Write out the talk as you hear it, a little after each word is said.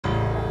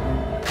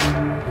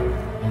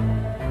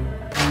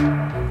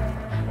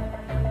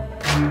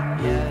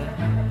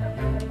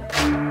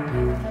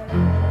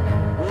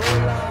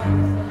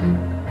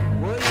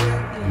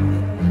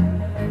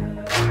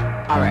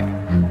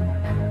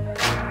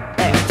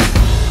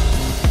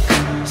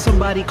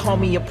Somebody call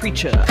me a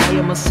preacher. I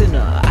am a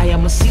sinner, I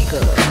am a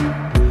seeker.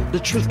 The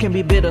truth can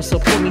be bitter, so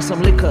pour me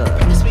some liquor.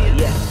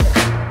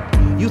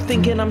 Yeah. You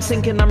thinking I'm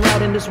sinking, I'm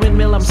riding this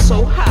windmill, I'm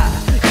so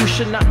high. You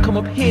should not come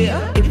up here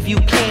if you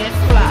can't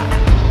fly.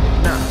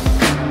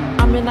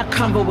 Nah, I'm in a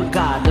convo with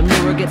God. The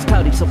mirror gets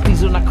cloudy, so please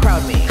do not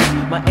crowd me.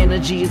 My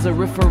energy is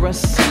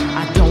auriferous,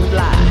 I don't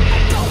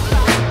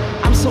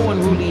lie. I'm so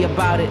unruly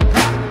about it,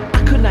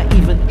 I could not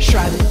even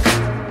shroud it.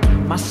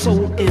 My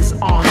soul is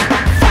on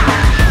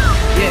fire.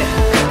 Yeah,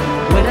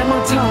 when am I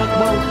talk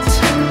bout?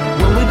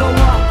 When we go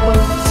walk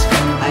bout,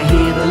 I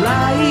hear the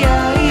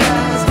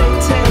liars they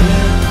tell.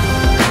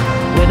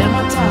 When am I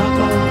talk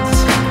bout?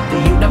 The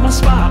youth them a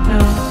spark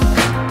now.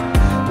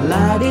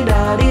 La di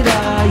da di da,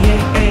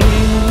 yeah.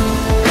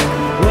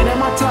 When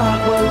am I talk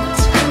bout?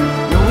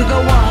 When we go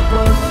walk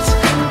bout,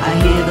 I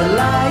hear the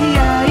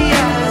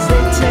liars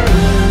they tell.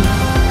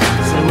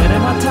 So when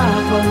am I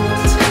talk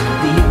bout?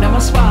 The youth them a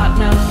spark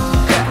now.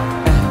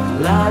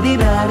 La di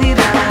da di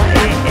da,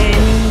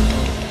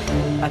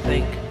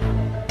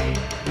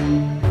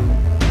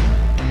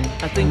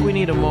 I think we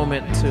need a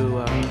moment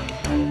to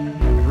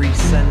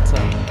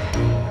recenter,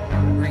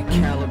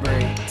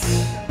 recalibrate,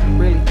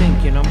 really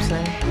think, you know what I'm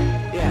saying?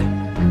 Yeah,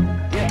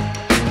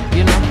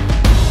 you know?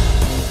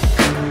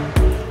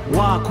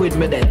 Walk with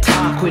me there,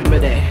 talk with me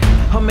there.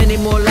 How many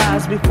more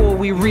lives before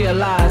we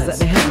realize that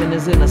the heaven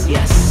is in us?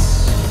 Yes,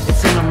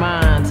 it's in our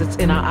minds, it's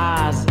in our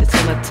eyes, it's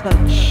in a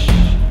touch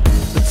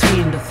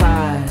between the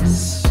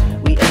thighs.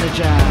 We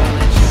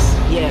energize,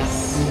 yes.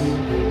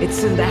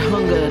 It's in that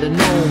hunger to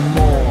know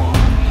more,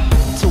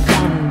 to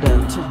wonder,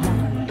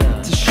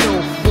 to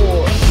show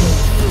force,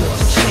 to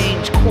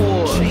change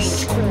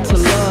course, to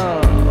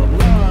love,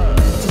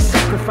 to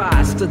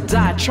sacrifice, to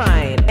die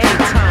trying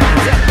anytime.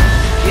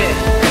 Yeah,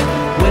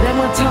 when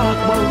am I talk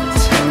bout?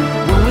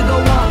 When we go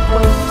walk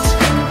bout,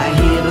 I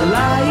hear the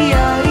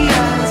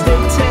liars they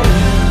tell.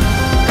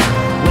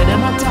 When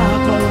am I talk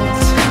bout?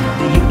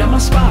 The youth them a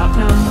spark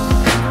now.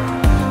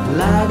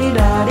 La di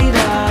da di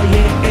da,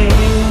 yeah.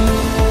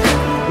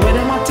 When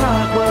am I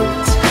talk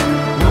bout?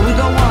 When we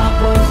go walk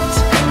bout,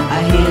 I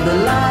hear the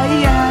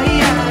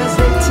liars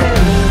they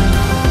tell.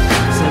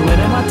 So when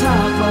am I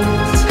talk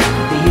bout?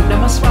 The youth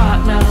them a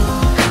spark now.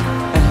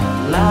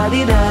 La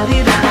di da di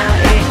da,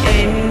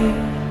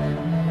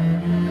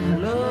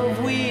 Love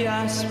we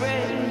are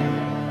spreading.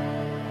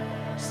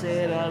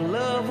 Said our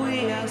love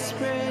we are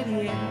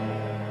spreading. Yeah.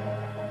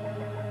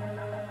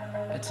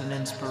 It's an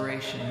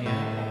inspiration,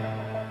 yeah.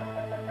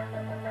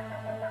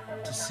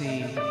 To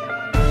see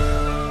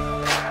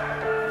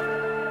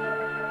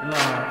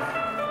love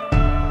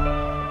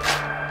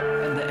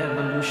and the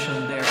evolution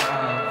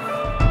thereof,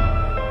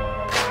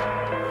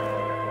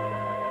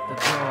 the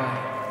joy.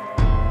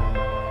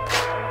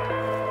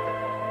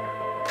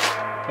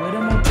 What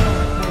am I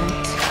talking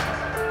about?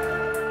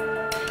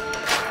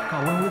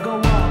 'Cause when we go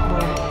walk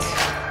bout,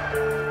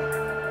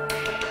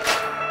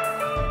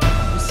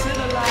 we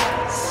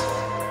civilize,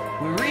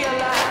 we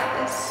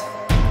realize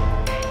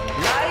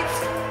life,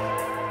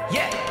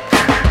 yeah.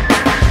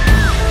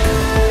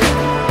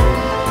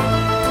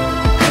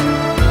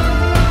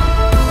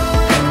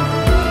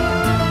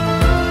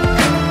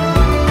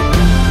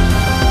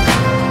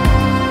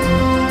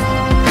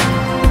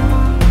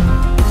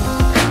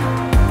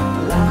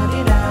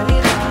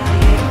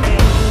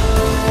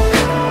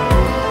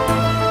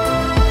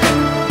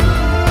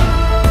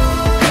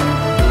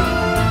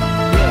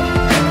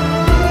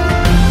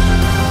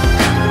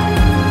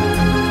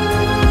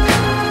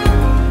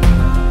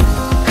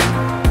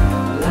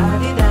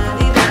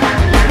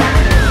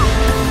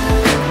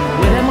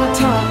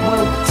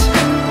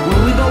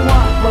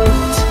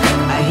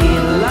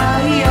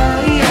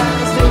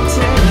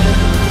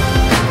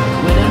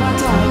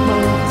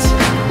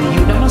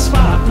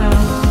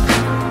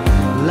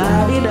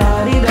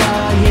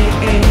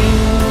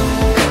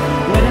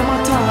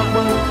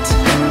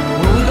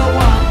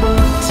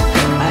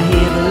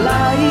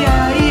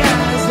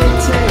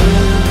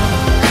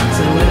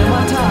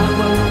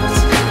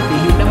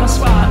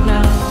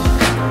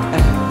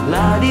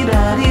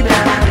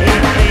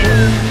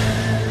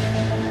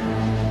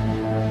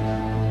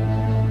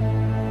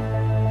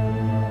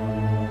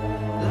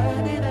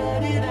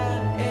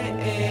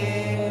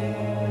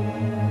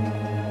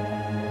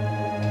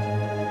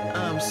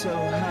 I'm so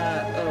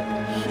high up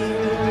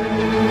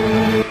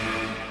here.